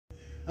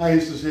I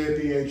used to see at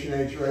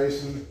H&H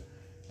Racing.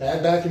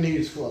 Bad back and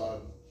knees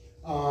club.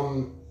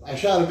 I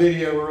shot a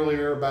video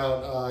earlier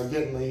about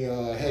getting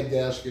the head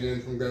gasket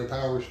in from Go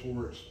Power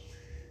Sports.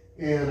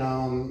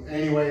 And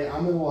anyway,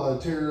 I'm going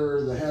to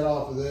tear the head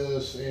off of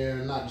this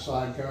and knock the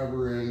side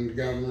cover and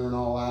governor and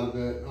all out of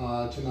it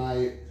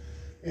tonight,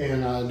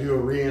 and do a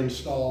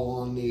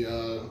reinstall on the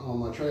on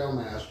my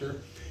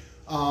Trailmaster.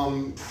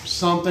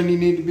 Something you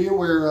need to be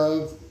aware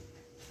of: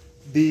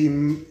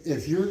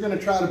 if you're going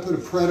to try to put a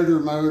Predator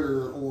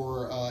motor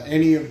or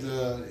any of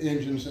the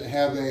engines that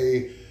have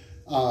a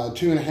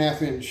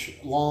 2.5 inch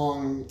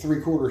long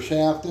 3/4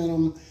 shaft in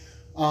them,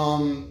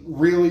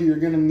 really you're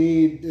going to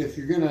need, if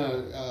you're going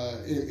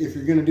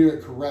to do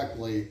it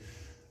correctly,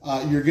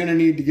 you're going to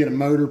need to get a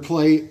motor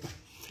plate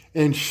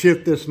and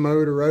shift this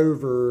motor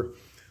over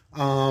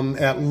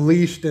at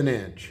least an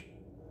inch.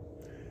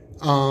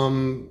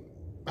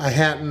 I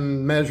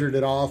hadn't measured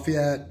it off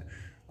yet.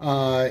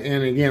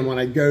 And again, when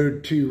I go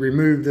to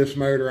remove this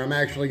motor, I'm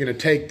actually going to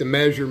take the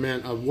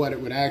measurement of what it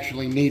would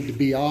actually need to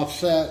be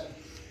offset,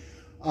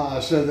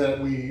 so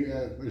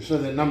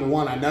that number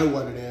one, I know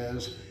what it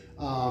is.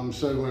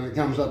 So when it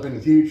comes up in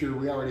the future,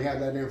 we already have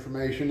that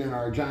information in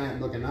our giant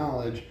book of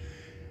knowledge.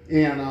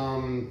 And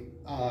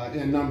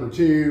number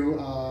two,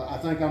 I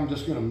think I'm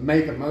just going to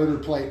make a motor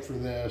plate for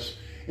this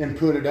and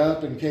put it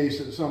up in case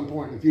at some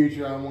point in the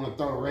future I want to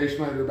throw a race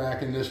motor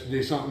back in this to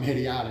do something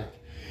idiotic.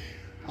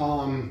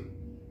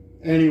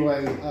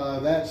 Anyway,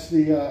 that's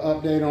the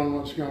update on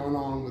what's going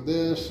on with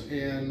this.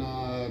 And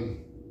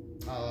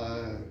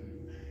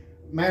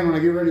man, when I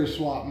get ready to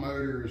swap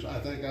motors, I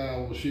think I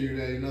will shoot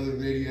another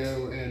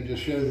video and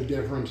just show the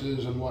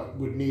differences and what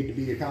would need to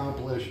be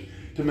accomplished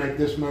to make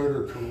this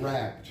motor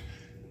correct.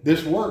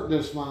 This worked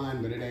just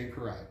fine, but it ain't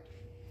correct.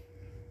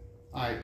 All right.